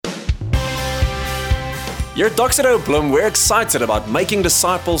Here at Doxa Bloem, we're excited about making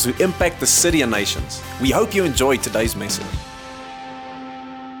disciples who impact the city and nations. We hope you enjoyed today's message.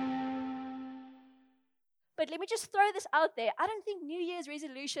 But let me just throw this out there. I don't think New Year's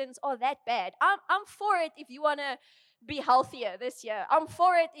resolutions are that bad. I'm for it if you want to be healthier this year. I'm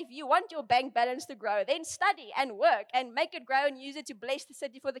for it if you want your bank balance to grow. Then study and work and make it grow and use it to bless the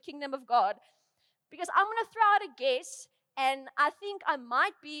city for the kingdom of God. Because I'm going to throw out a guess, and I think I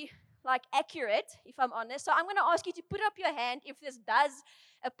might be accurate, if I'm honest. So I'm going to ask you to put up your hand if this does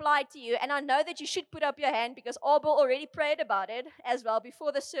apply to you. And I know that you should put up your hand because Abel already prayed about it as well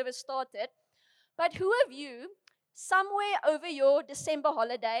before the service started. But who of you, somewhere over your December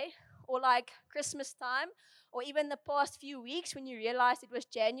holiday or Christmas time or even the past few weeks when you realized it was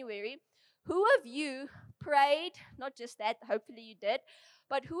January, who of you prayed, not just that, hopefully you did,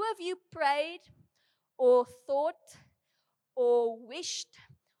 but who of you prayed or thought or wished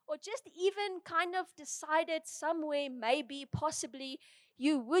or just even kind of decided somewhere, maybe, possibly,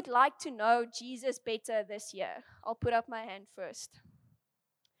 you would like to know Jesus better this year? I'll put up my hand first.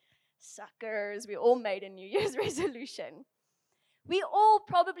 Suckers, we all made a New Year's resolution. We all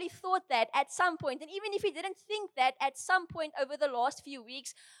probably thought that at some point, and even if you didn't think that at some point over the last few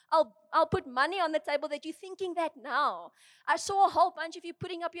weeks, I'll put money on the table that you're thinking that now. I saw a whole bunch of you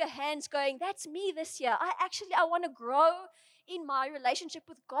putting up your hands going, that's me this year. I want to grow in my relationship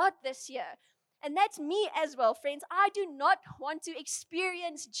with God this year. And that's me as well, friends. I do not want to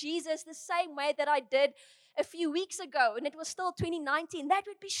experience Jesus the same way that I did a few weeks ago, and it was still 2019. That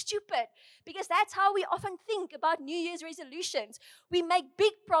would be stupid, because that's how we often think about New Year's resolutions. We make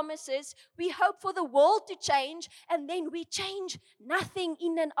big promises, we hope for the world to change, and then we change nothing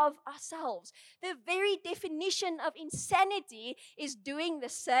in and of ourselves. The very definition of insanity is doing the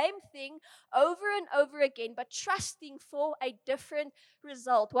same thing over and over again, but trusting for a different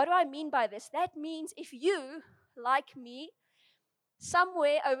result. What do I mean by this? That means if you, like me,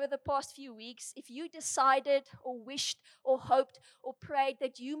 somewhere over the past few weeks, if you decided or wished or hoped or prayed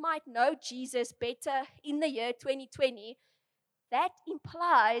that you might know Jesus better in the year 2020, that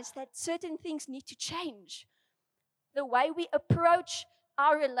implies that certain things need to change. The way we approach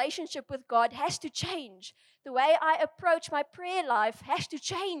our relationship with God has to change. The way I approach my prayer life has to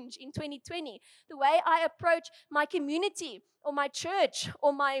change in 2020. The way I approach my community or my church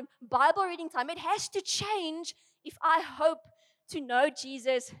or my Bible reading time, it has to change if I hope to know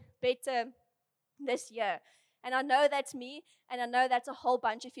Jesus better this year. And I know that's me, and I know that's a whole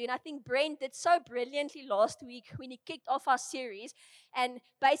bunch of you. And I think Brent did so brilliantly last week when he kicked off our series. And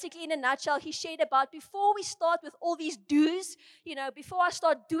basically, in a nutshell, he shared about before we start with all these do's, before I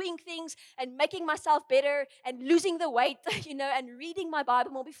start doing things and making myself better and losing the weight, and reading my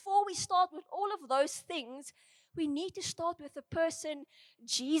Bible more, before we start with all of those things, we need to start with the person,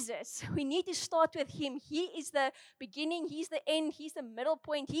 Jesus. We need to start with Him. He is the beginning, He's the end, He's the middle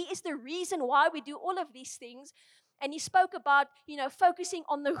point. He is the reason why we do all of these things. And He spoke about, focusing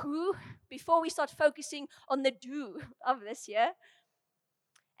on the who before we start focusing on the do of this year.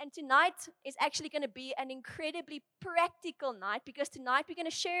 And tonight is actually going to be an incredibly practical night, because tonight we're going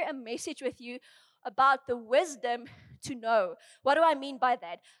to share a message with you about the wisdom to know. What do I mean by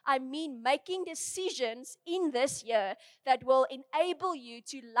that? I mean making decisions in this year that will enable you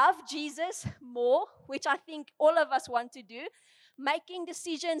to love Jesus more, which I think all of us want to do. Making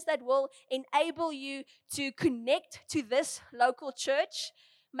decisions that will enable you to connect to this local church.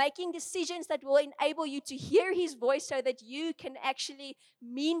 Making decisions that will enable you to hear His voice so that you can actually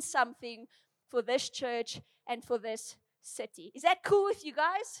mean something for this church and for this city. Is that cool with you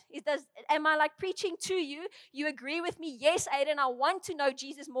guys? Am I preaching to you? You agree with me? Yes, Aden, I want to know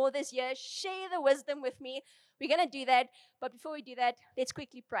Jesus more this year. Share the wisdom with me. We're going to do that. But before we do that, let's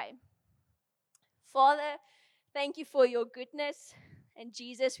quickly pray. Father, thank you for your goodness. And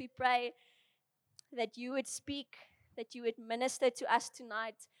Jesus, we pray that you would speak, that you would minister to us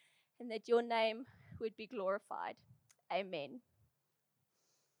tonight, and that your name would be glorified. Amen.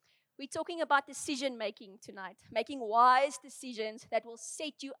 We're talking about decision making tonight, making wise decisions that will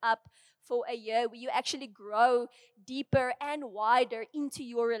set you up for a year where you actually grow deeper and wider into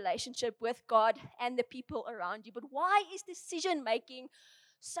your relationship with God and the people around you. But why is decision making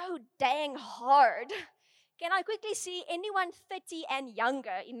so dang hard? Can I quickly see anyone 30 and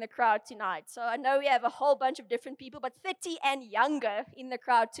younger in the crowd tonight? So I know we have a whole bunch of different people, but 30 and younger in the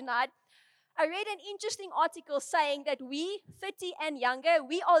crowd tonight. I read an interesting article saying that we, 30 and younger,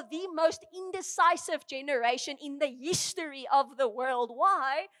 we are the most indecisive generation in the history of the world.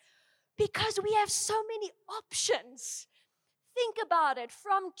 Why? Because we have so many options. Think about it,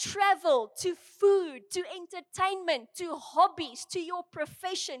 from travel to food to entertainment to hobbies to your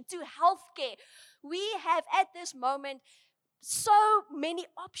profession to healthcare. We have at this moment so many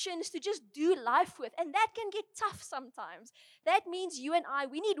options to just do life with, and that can get tough sometimes. That means you and I,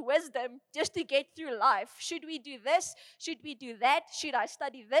 we need wisdom just to get through life. Should we do this? Should we do that? Should I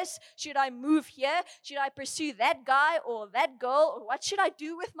study this? Should I move here? Should I pursue that guy or that girl? Or what should I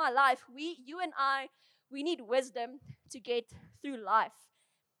do with my life? You and I, we need wisdom to get through life.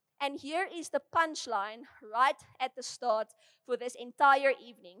 And here is the punchline right at the start for this entire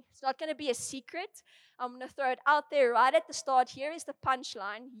evening. It's not going to be a secret. I'm going to throw it out there right at the start. Here is the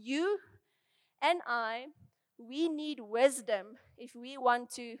punchline. You and I, we need wisdom if we want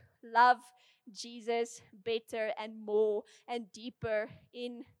to love Jesus better and more and deeper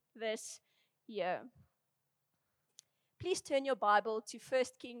in this year. Please turn your Bible to 1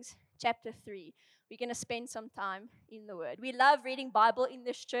 Kings chapter 3. We're going to spend some time in the Word. We love reading Bible in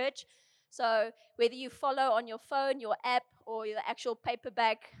this church. So whether you follow on your phone, your app, or your actual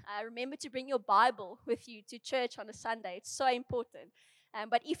paperback, remember to bring your Bible with you to church on a Sunday. It's so important.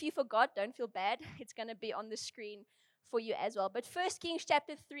 But if you forgot, don't feel bad. It's going to be on the screen for you as well. But 1 Kings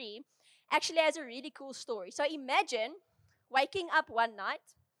chapter 3 actually has a really cool story. So imagine waking up one night,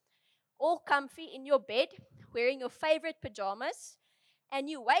 all comfy in your bed, wearing your favorite pajamas, and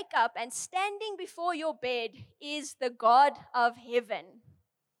you wake up and standing before your bed is the God of heaven.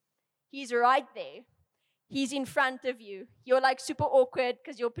 He's right there. He's in front of you. You're like super awkward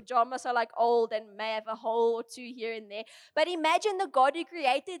because your pajamas are like old and may have a hole or two here and there. But imagine the God who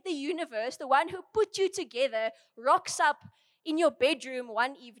created the universe, the one who put you together, rocks up in your bedroom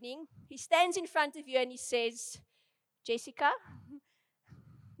one evening. He stands in front of you and he says, Jessica,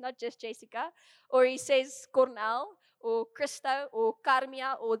 not just Jessica, or he says Cornell, or Christo, or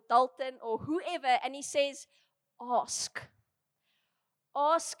Carmia, or Dalton, or whoever, and he says, ask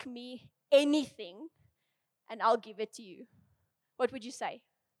me anything, and I'll give it to you. What would you say?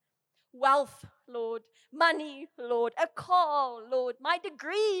 Wealth, Lord. Money, Lord. A car, Lord. My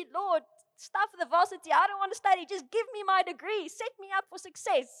degree, Lord. Stuff the varsity. I don't want to study. Just give me my degree. Set me up for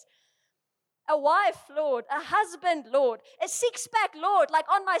success. A wife, Lord. A husband, Lord. A six-pack, Lord, like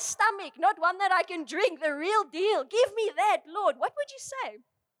on my stomach, not one that I can drink, the real deal. Give me that, Lord. What would you say?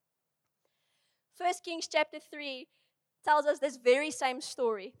 1 Kings chapter 3 tells us this very same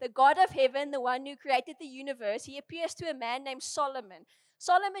story. The God of heaven, the one who created the universe, he appears to a man named Solomon.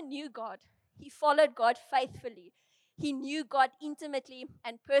 Solomon knew God. He followed God faithfully. He knew God intimately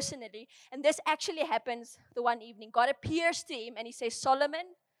and personally. And this actually happens the one evening. God appears to him and he says, Solomon,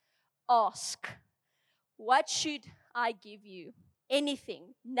 ask, what should I give you?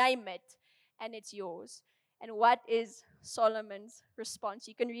 Anything, name it, and it's yours. And what is Solomon's response?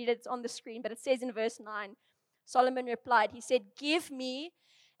 You can read it on the screen, but it says in verse 9, Solomon replied, he said, give me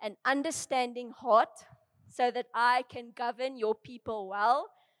an understanding heart so that I can govern your people well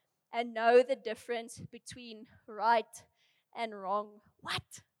and know the difference between right and wrong.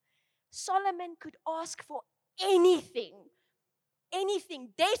 What? Solomon could ask for anything. Anything,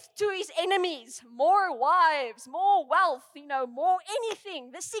 death to his enemies, more wives, more wealth, more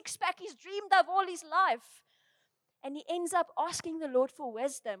anything. The six-pack he's dreamed of all his life. And he ends up asking the Lord for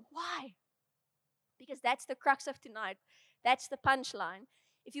wisdom. Why? Because that's the crux of tonight. That's the punchline.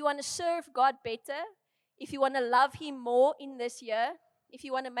 If you want to serve God better, if you want to love him more in this year, if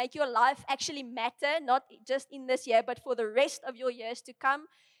you want to make your life actually matter, not just in this year, but for the rest of your years to come,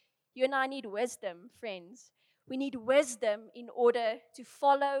 you and I need wisdom, friends. We need wisdom in order to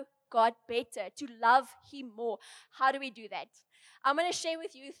follow God better, to love him more. How do we do that? I'm going to share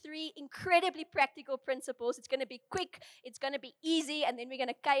with you 3 incredibly practical principles. It's going to be quick, it's going to be easy, and then we're going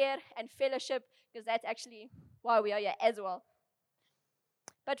to care and fellowship, because that's actually why we are here as well.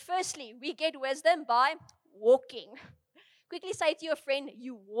 But firstly, we get wisdom by walking. Quickly say to your friend,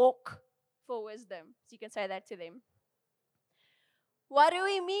 you walk for wisdom. So you can say that to them. What do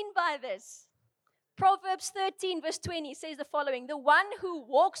we mean by this? Proverbs 13 verse 20 says the following, the one who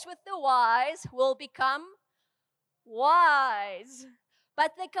walks with the wise will become wise,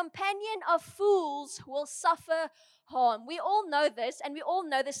 but the companion of fools will suffer harm. We all know this, and we all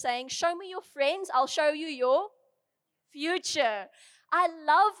know the saying, show me your friends, I'll show you your future. I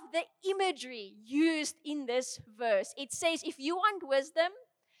love the imagery used in this verse. It says, if you want wisdom,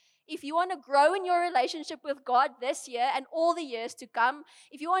 if you want to grow in your relationship with God this year and all the years to come,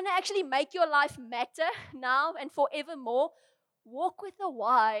 if you want to actually make your life matter now and forevermore, walk with the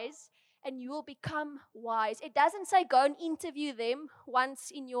wise and you will become wise. It doesn't say go and interview them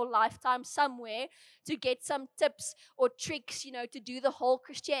once in your lifetime somewhere to get some tips or tricks, to do the whole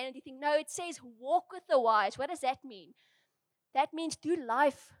Christianity thing. No, it says walk with the wise. What does that mean? That means do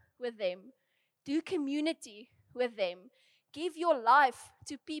life with them. Do community with them. Give your life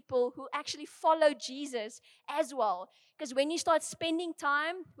to people who actually follow Jesus as well. Because when you start spending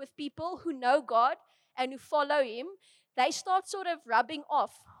time with people who know God and who follow Him, they start sort of rubbing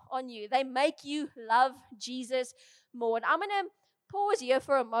off on you. They make you love Jesus more. And I'm going to pause here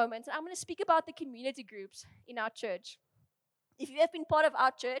for a moment. And I'm going to speak about the community groups in our church. If you have been part of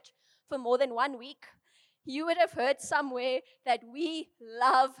our church for more than 1 week, you would have heard somewhere that we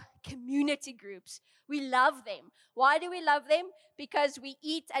love community groups. We love them. Why do we love them? Because we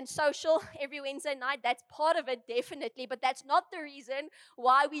eat and social every Wednesday night. That's part of it, definitely. But that's not the reason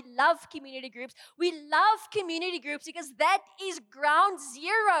why we love community groups. We love community groups because that is ground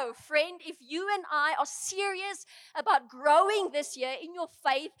zero, friend. If you and I are serious about growing this year in your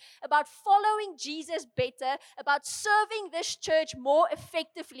faith, about following Jesus better, about serving this church more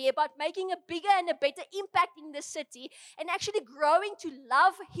effectively, about making a bigger and a better impact in the city, and actually growing to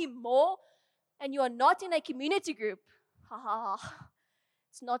love Him more, and you are not in a community group,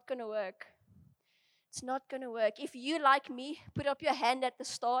 it's not going to work. It's not going to work. If you, like me, put up your hand at the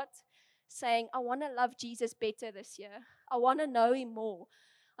start saying, I want to love Jesus better this year. I want to know Him more.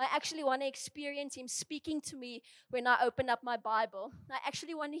 I actually want to experience Him speaking to me when I open up my Bible. I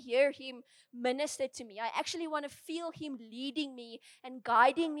actually want to hear Him minister to me. I actually want to feel Him leading me and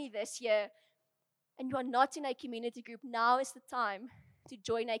guiding me this year. And you are not in a community group, now is the time to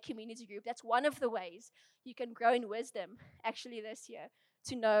join a community group. That's one of the ways you can grow in wisdom, actually, this year,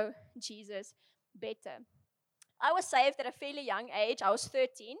 to know Jesus better. I was saved at a fairly young age. I was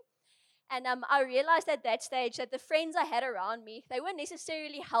 13. And I realized at that stage that the friends I had around me, they weren't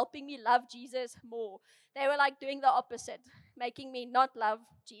necessarily helping me love Jesus more. They were like doing the opposite, making me not love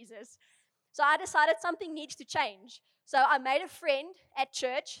Jesus. So I decided something needs to change. So I made a friend at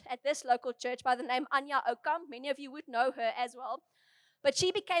church, at this local church, by the name Anya Okam. Many of you would know her as well. But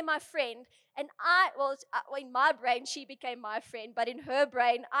she became my friend, and in my brain, she became my friend, but in her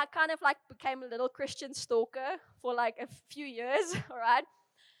brain, I kind of like became a little Christian stalker for like a few years, all right?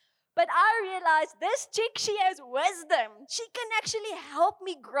 But I realized this chick, she has wisdom. She can actually help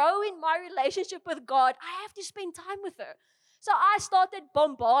me grow in my relationship with God. I have to spend time with her. So I started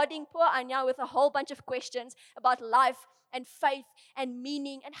bombarding poor Anya with a whole bunch of questions about life and faith and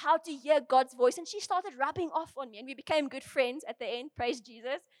meaning and how to hear God's voice. And she started rubbing off on me, and we became good friends at the end. Praise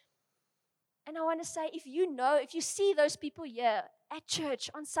Jesus. And I want to say, if you see those people here at church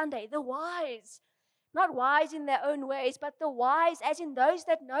on Sunday, the wise, not wise in their own ways, but the wise as in those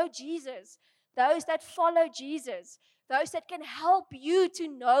that know Jesus, those that follow Jesus, those that can help you to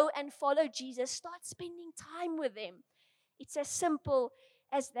know and follow Jesus, start spending time with them. It's as simple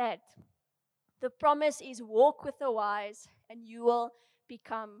as that. The promise is walk with the wise and you will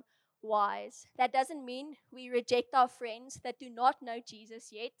become wise. That doesn't mean we reject our friends that do not know Jesus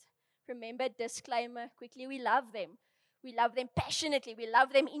yet. Remember, disclaimer quickly, we love them. We love them passionately. We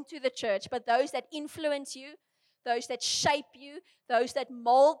love them into the church. But those that influence you, those that shape you, those that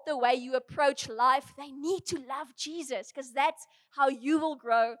mold the way you approach life, they need to love Jesus, because that's how you will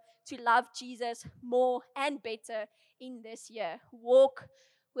grow to love Jesus more and better in this year. Walk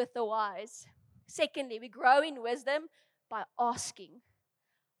with the wise. Secondly, we grow in wisdom by asking.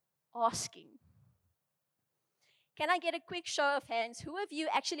 Asking. Can I get a quick show of hands? Who of you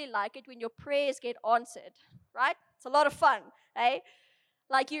actually like it when your prayers get answered? Right? It's a lot of fun, eh?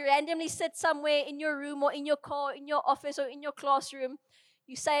 Like you randomly sit somewhere in your room or in your car, in your office or in your classroom.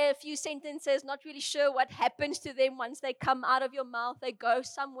 You say a few sentences, not really sure what happens to them once they come out of your mouth. They go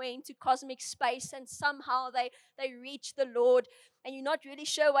somewhere into cosmic space and somehow they reach the Lord. And you're not really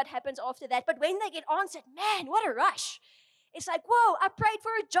sure what happens after that. But when they get answered, man, what a rush. It's like, whoa, I prayed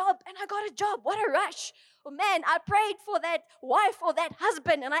for a job and I got a job. What a rush. Or man, I prayed for that wife or that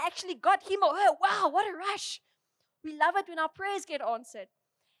husband and I actually got him or her. Wow, what a rush. We love it when our prayers get answered.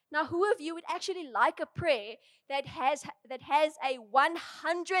 Now, who of you would actually like a prayer that has a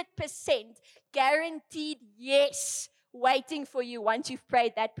 100% guaranteed yes waiting for you once you've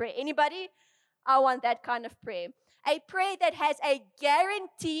prayed that prayer? Anybody? I want that kind of prayer. A prayer that has a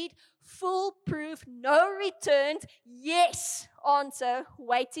guaranteed, foolproof, no returns, yes answer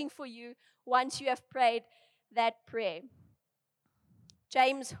waiting for you once you have prayed that prayer.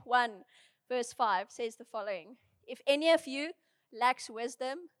 James 1 verse 5 says the following. If any of you lacks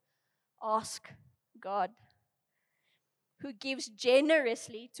wisdom, ask God, who gives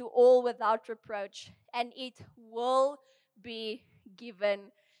generously to all without reproach, and it will be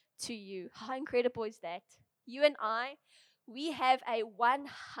given to you. How incredible is that? You and I, we have a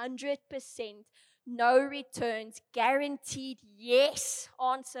 100% no returns, guaranteed yes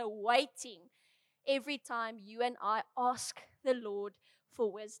answer waiting every time you and I ask the Lord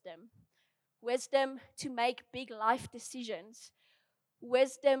for wisdom. Wisdom to make big life decisions.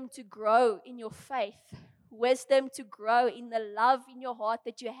 Wisdom to grow in your faith. Wisdom to grow in the love in your heart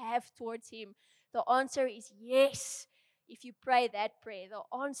that you have towards Him. The answer is yes. If you pray that prayer,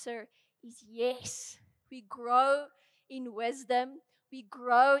 the answer is yes. We grow in wisdom. We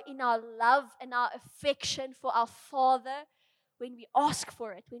grow in our love and our affection for our Father when we ask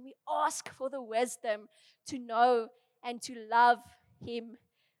for it, when we ask for the wisdom to know and to love Him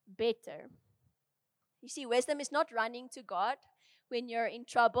better. You see, wisdom is not running to God when you're in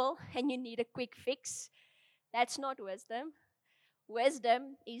trouble and you need a quick fix. That's not wisdom.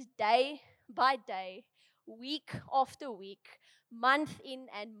 Wisdom is day by day, week after week, month in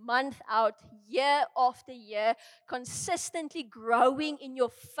and month out, year after year, consistently growing in your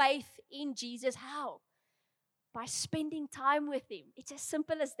faith in Jesus. How? By spending time with Him. It's as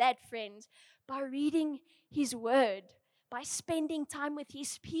simple as that, friends. By reading His Word, by spending time with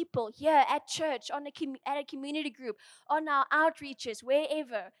His people here at church, at a community group, on our outreaches,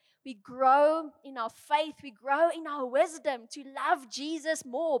 wherever. We grow in our faith, we grow in our wisdom to love Jesus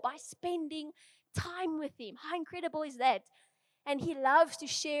more by spending time with Him. How incredible is that? And He loves to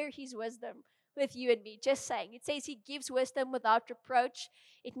share His wisdom with you and me. Just saying. It says He gives wisdom without reproach.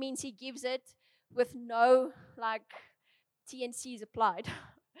 It means He gives it with no, TNCs applied.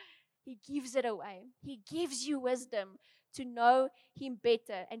 He gives it away. He gives you wisdom to know Him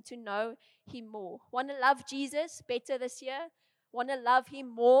better and to know Him more. Want to love Jesus better this year? Want to love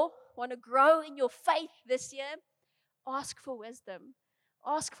Him more? Want to grow in your faith this year? Ask for wisdom.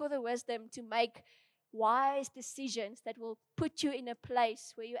 Ask for the wisdom to make wise decisions that will put you in a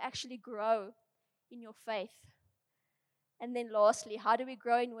place where you actually grow in your faith. And then lastly, how do we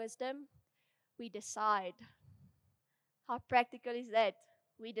grow in wisdom? We decide. How practical is that?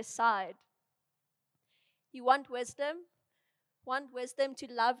 We decide. You want wisdom? Want wisdom to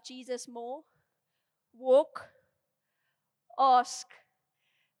love Jesus more? Walk, ask,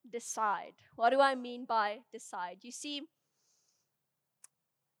 decide. What do I mean by decide? You see,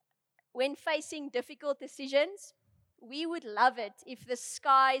 when facing difficult decisions, we would love it if the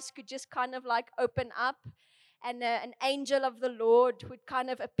skies could just kind of open up and an angel of the Lord would kind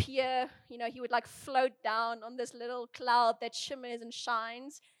of appear. He would float down on this little cloud that shimmers and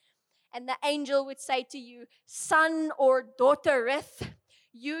shines. And the angel would say to you, son or daughtereth,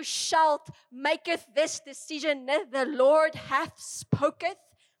 you shalt maketh this decision, the Lord hath spoketh.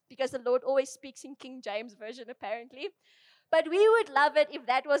 Because the Lord always speaks in King James Version, apparently. But we would love it if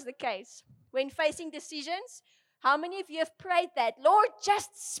that was the case. When facing decisions, how many of you have prayed that? Lord,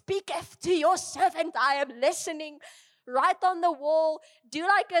 just speaketh to your servant. I am listening. Write on the wall. Do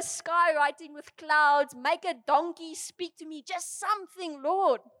like a skywriting with clouds. Make a donkey speak to me. Just something,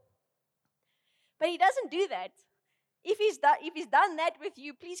 Lord. But He doesn't do that. If he's done that with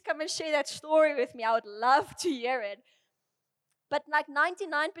you, please come and share that story with me. I would love to hear it. But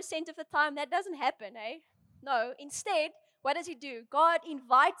 99% of the time, that doesn't happen, eh? No. Instead, what does He do? God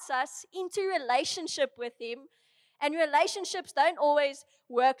invites us into relationship with Him. And relationships don't always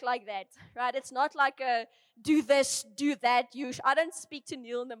work like that, right? It's not like a do this, do that. I don't speak to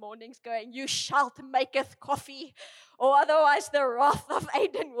Neil in the mornings going, you shalt maketh coffee, or otherwise the wrath of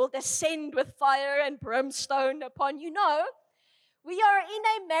Aden will descend with fire and brimstone upon you. No, we are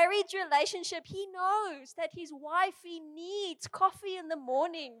in a marriage relationship. He knows that his wifey needs coffee in the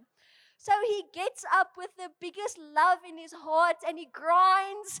morning. So he gets up with the biggest love in his heart and he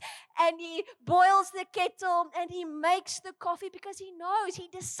grinds and he boils the kettle and he makes the coffee because he knows, he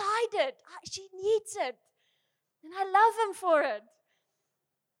decided she needs it. And I love him for it.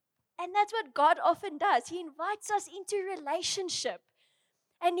 And that's what God often does. He invites us into relationship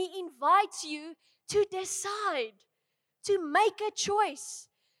and He invites you to decide, to make a choice,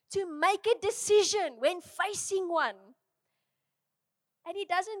 to make a decision when facing one. And He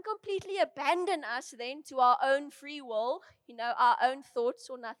doesn't completely abandon us then to our own free will, our own thoughts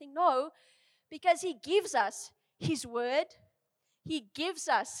or nothing. No, because He gives us His Word, He gives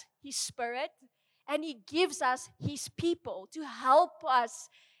us His Spirit, and He gives us His people to help us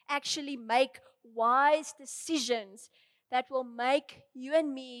actually make wise decisions that will make you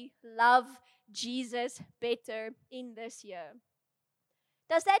and me love Jesus better in this year.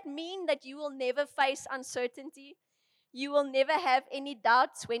 Does that mean that you will never face uncertainty? You will never have any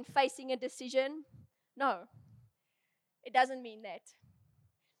doubts when facing a decision? No, it doesn't mean that.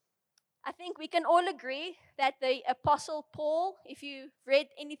 I think we can all agree that the Apostle Paul, if you've read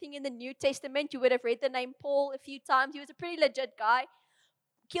anything in the New Testament, you would have read the name Paul a few times. He was a pretty legit guy.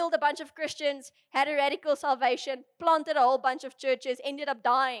 killed a bunch of Christians, had a radical salvation, planted a whole bunch of churches, ended up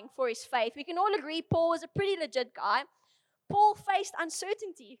dying for his faith. We can all agree Paul was a pretty legit guy. Paul faced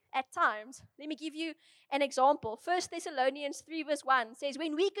uncertainty at times. Let me give you an example. 1 Thessalonians 3 verse 1 says,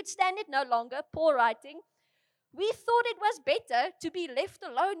 when we could stand it no longer, Paul writing, we thought it was better to be left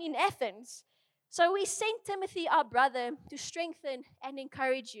alone in Athens. So we sent Timothy, our brother, to strengthen and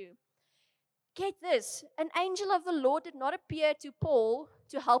encourage you. Get this, an angel of the Lord did not appear to Paul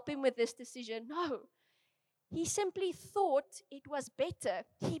to help him with this decision. No, he simply thought it was better.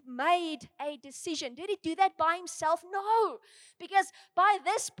 He made a decision. Did he do that by himself? No, because by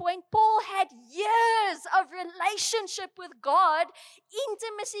this point, Paul had years of relationship with God,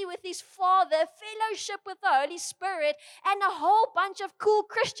 intimacy with his Father, fellowship with the Holy Spirit, and a whole bunch of cool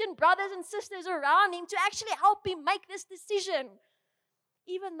Christian brothers and sisters around him to actually help him make this decision.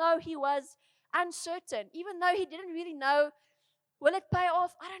 Even though he was uncertain, even though he didn't really know, will it pay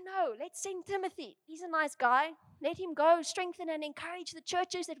off? I don't know. Let's send Timothy. He's a nice guy. Let him go strengthen and encourage the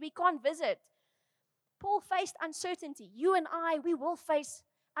churches that we can't visit. Paul faced uncertainty. You and I, we will face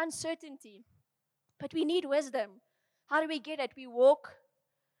uncertainty. But we need wisdom. How do we get it? We walk,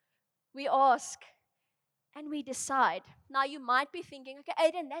 we ask, and we decide. Now you might be thinking, okay,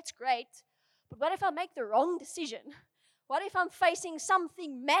 Aden, that's great. But what if I make the wrong decision? What if I'm facing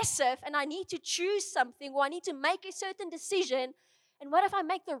something massive and I need to choose something or I need to make a certain decision? And what if I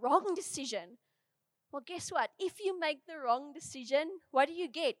make the wrong decision? Well, guess what? If you make the wrong decision, what do you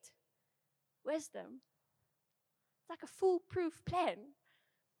get? Wisdom. It's like a foolproof plan.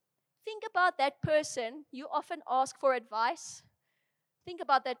 Think about that person you often ask for advice. Think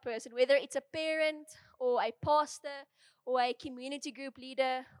about that person, whether it's a parent or a pastor or a community group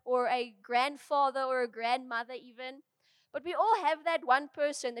leader or a grandfather or a grandmother even. But we all have that one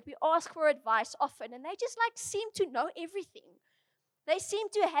person that we ask for advice often, and they just seem to know everything. They seem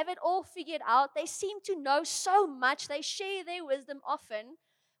to have it all figured out. They seem to know so much. They share their wisdom often.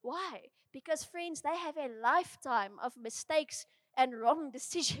 Why? Because, friends, they have a lifetime of mistakes and wrong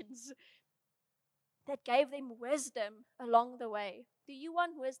decisions that gave them wisdom along the way. Do you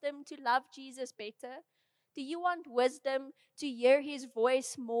want wisdom to love Jesus better? Do you want wisdom to hear his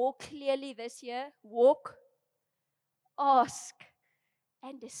voice more clearly this year? Walk, ask,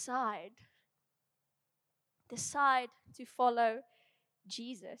 and decide. Decide to follow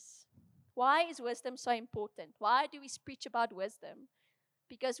Jesus. Why is wisdom so important? Why do we preach about wisdom?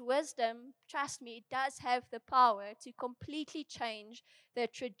 Because wisdom, trust me, it does have the power to completely change the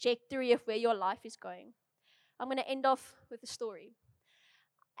trajectory of where your life is going. I'm going to end off with a story.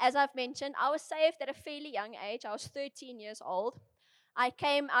 As I've mentioned, I was saved at a fairly young age. I was 13 years old. I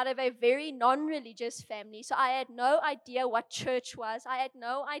came out of a very non-religious family, so I had no idea what church was. I had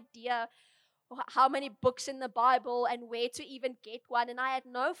no idea how many books in the Bible and where to even get one. And I had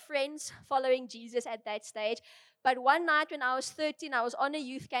no friends following Jesus at that stage. But one night when I was 13, I was on a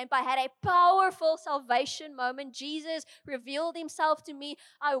youth camp. I had a powerful salvation moment. Jesus revealed himself to me.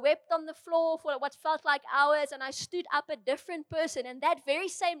 I wept on the floor for what felt like hours, and I stood up a different person. And that very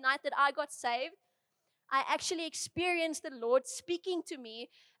same night that I got saved, I actually experienced the Lord speaking to me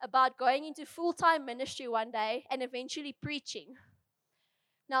about going into full-time ministry one day and eventually preaching.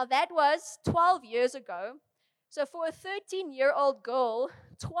 Now, that was 12 years ago. So for a 13-year-old girl,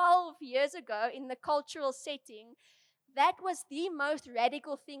 12 years ago in the cultural setting, that was the most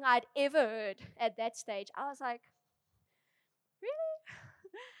radical thing I'd ever heard at that stage. I was like,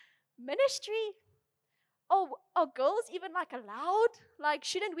 really? Ministry? Oh, are girls even allowed?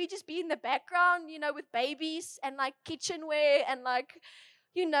 Shouldn't we just be in the background, with babies and kitchenware and I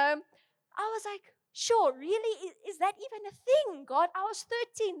was like, sure, really? Is that even a thing, God? I was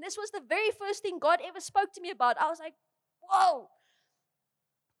 13. This was the very first thing God ever spoke to me about. I was like, whoa.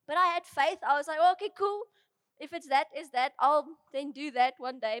 But I had faith. I was like, okay, cool. If it's that, I'll then do that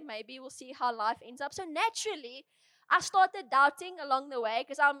one day. Maybe we'll see how life ends up. So naturally, I started doubting along the way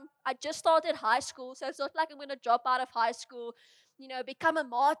because I just started high school. So it's not like I'm going to drop out of high school, become a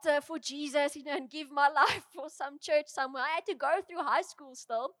martyr for Jesus, and give my life for some church somewhere. I had to go through high school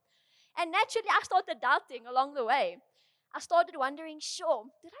still. And naturally, I started doubting along the way. I started wondering, sure,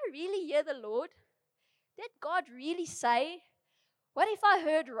 did I really hear the Lord? Did God really say? What if I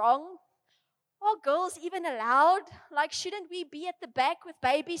heard wrong? Are girls even allowed? Shouldn't we be at the back with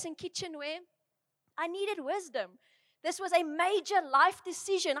babies and kitchenware? I needed wisdom. This was a major life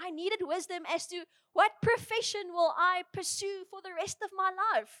decision. I needed wisdom as to what profession will I pursue for the rest of my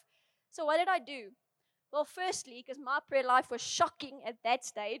life. So what did I do? Well, firstly, because my prayer life was shocking at that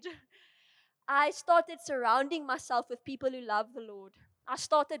stage, I started surrounding myself with people who love the Lord. I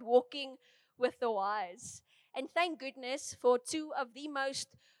started walking with the wise. And thank goodness for two of the most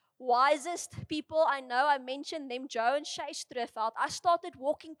wisest people I know. I mentioned them, Joe and Shay Streffeld. I started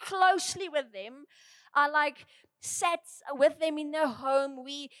walking closely with them. I sat with them in their home.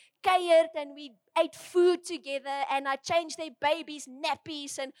 We catered and we ate food together, and I changed their babies'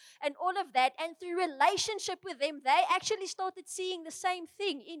 nappies and all of that. And through relationship with them, they actually started seeing the same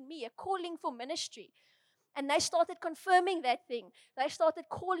thing in me, a calling for ministry. And they started confirming that thing. They started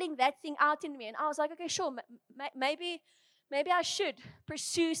calling that thing out in me. And I was like, okay, sure, maybe I should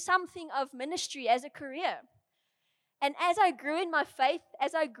pursue something of ministry as a career. And as I grew in my faith,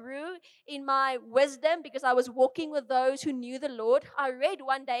 as I grew in my wisdom, because I was walking with those who knew the Lord, I read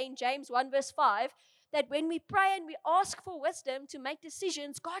one day in James 1 verse 5, that when we pray and we ask for wisdom to make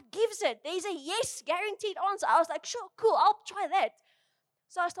decisions, God gives it. There's a yes, guaranteed answer. I was like, sure, cool, I'll try that.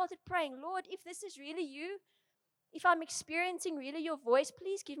 So I started praying, Lord, if this is really you, if I'm experiencing really your voice,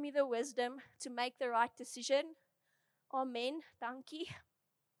 please give me the wisdom to make the right decision. Amen. Dankie.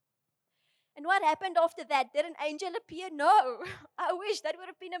 And what happened after that? Did an angel appear? No. I wish. That would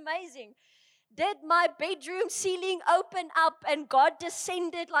have been amazing. Did my bedroom ceiling open up and God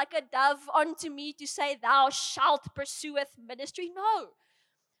descended like a dove onto me to say, thou shalt pursueth ministry? No.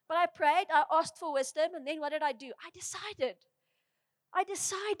 But I prayed, I asked for wisdom, and then what did I do? I decided.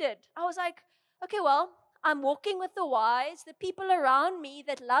 I was like, okay, well, I'm walking with the wise, the people around me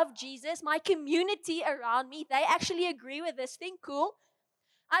that love Jesus, my community around me, they actually agree with this thing. Cool.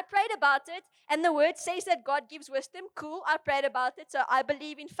 I prayed about it, and the word says that God gives wisdom. Cool. I prayed about it, so I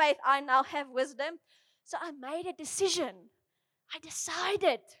believe in faith. I now have wisdom. So I made a decision. I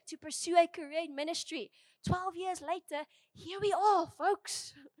decided to pursue a career in ministry. 12 years later, here we are,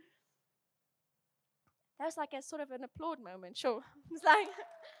 folks. That was like a sort of an applaud moment, sure. It's like,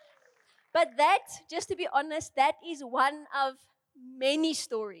 but that, just to be honest, that is one of many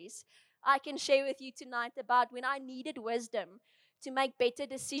stories I can share with you tonight about when I needed wisdom to make better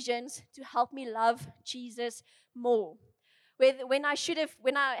decisions to help me love Jesus more. When I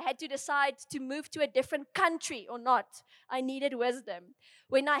had to decide to move to a different country or not, I needed wisdom.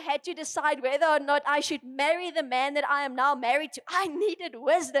 When I had to decide whether or not I should marry the man that I am now married to, I needed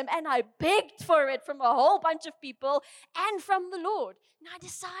wisdom, and I begged for it from a whole bunch of people and from the Lord. And I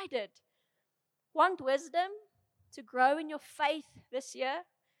decided, want wisdom to grow in your faith this year?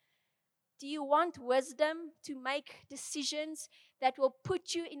 Do you want wisdom to make decisions that will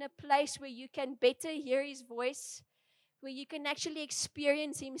put you in a place where you can better hear His voice, where you can actually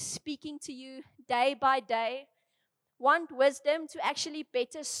experience Him speaking to you day by day? Want wisdom to actually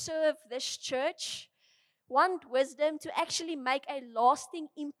better serve this church? Want wisdom to actually make a lasting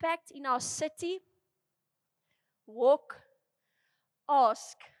impact in our city? Walk,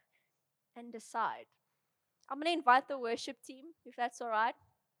 ask, and decide. I'm going to invite the worship team, if that's all right.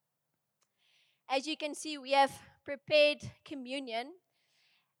 As you can see, we have prepared communion.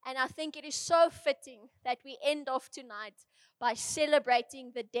 And I think it is so fitting that we end off tonight by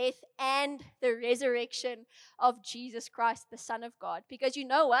celebrating the death and the resurrection of Jesus Christ, the Son of God. Because you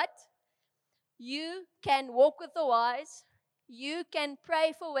know what? You can walk with the wise. You can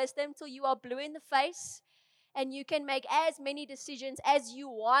pray for wisdom till you are blue in the face. And you can make as many decisions as you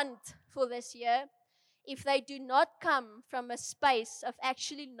want for this year. If they do not come from a space of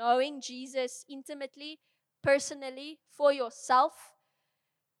actually knowing Jesus intimately, personally, for yourself,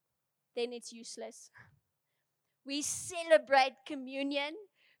 then it's useless. We celebrate communion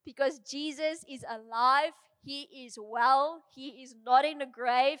because Jesus is alive, He is well, He is not in the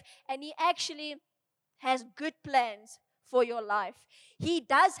grave, and He actually has good plans for your life. He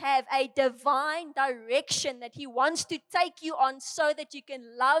does have a divine direction that He wants to take you on so that you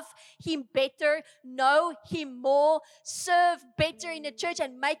can love Him better, know Him more, serve better in the church,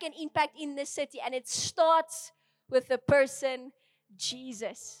 and make an impact in the city. And it starts with the person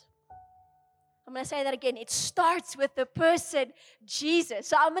Jesus. I'm going to say that again. It starts with the person, Jesus.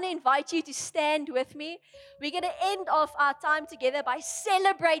 So I'm going to invite you to stand with me. We're going to end off our time together by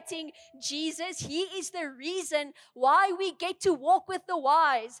celebrating Jesus. He is the reason why we get to walk with the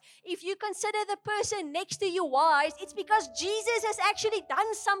wise. If you consider the person next to you wise, it's because Jesus has actually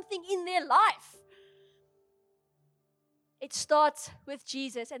done something in their life. It starts with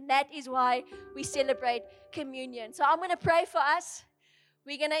Jesus, and that is why we celebrate communion. So I'm going to pray for us.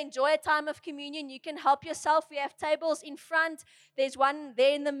 We're going to enjoy a time of communion. You can help yourself. We have tables in front. There's one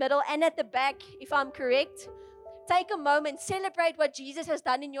there in the middle and at the back, if I'm correct. Take a moment. Celebrate what Jesus has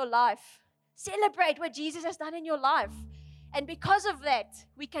done in your life. Celebrate what Jesus has done in your life. And because of that,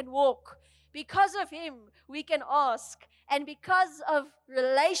 we can walk. Because of Him, we can ask. And because of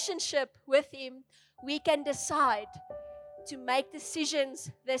relationship with Him, we can decide to make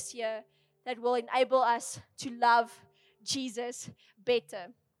decisions this year that will enable us to love Jesus better.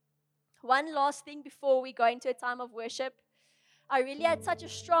 One last thing before we go into a time of worship. I really had such a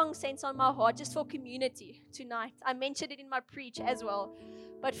strong sense on my heart just for community tonight. I mentioned it in my preach as well.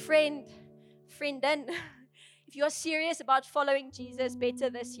 But friend, if you're serious about following Jesus better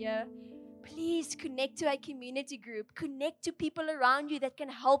this year, please connect to a community group. Connect to people around you that can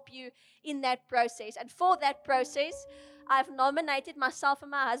help you in that process. And for that process, I've nominated myself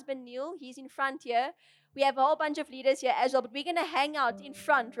and my husband, Neil. He's in front here. We have a whole bunch of leaders here as well, but we're going to hang out in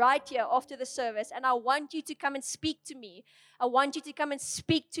front right here after the service. And I want you to come and speak to me. I want you to come and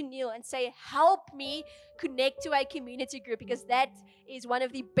speak to Neil and say, help me connect to a community group, because that is one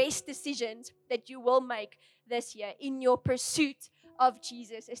of the best decisions that you will make this year in your pursuit of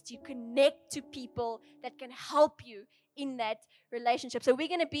Jesus, is to connect to people that can help you in that relationship. So we're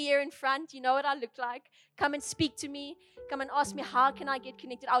going to be here in front. You know what I look like. Come and speak to me. Come and ask me, how can I get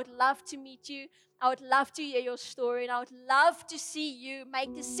connected? I would love to meet you. I would love to hear your story, and I would love to see you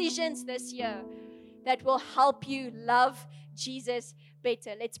make decisions this year that will help you love Jesus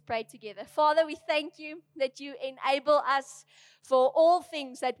better. Let's pray together. Father, we thank you that you enable us for all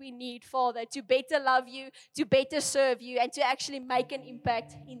things that we need, Father, to better love you, to better serve you, and to actually make an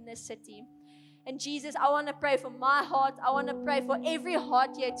impact in this city. And Jesus, I want to pray for my heart. I want to pray for every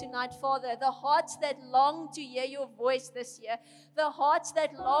heart here tonight, Father. The hearts that long to hear your voice this year. The hearts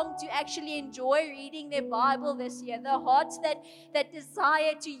that long to actually enjoy reading their Bible this year. The hearts that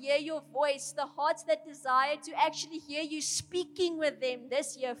desire to hear your voice. The hearts that desire to actually hear you speaking with them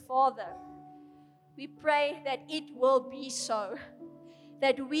this year, Father. We pray that it will be so.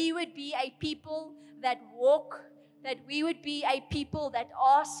 That we would be a people that walk. That we would be a people that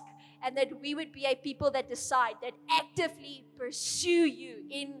ask. And that we would be a people that decide, that actively pursue you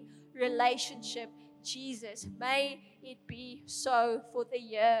in relationship. Jesus, may it be so for the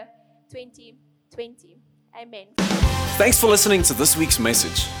year 2020. Amen. Thanks for listening to this week's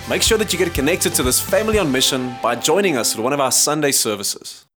message. Make sure that you get connected to this family on mission by joining us at one of our Sunday services.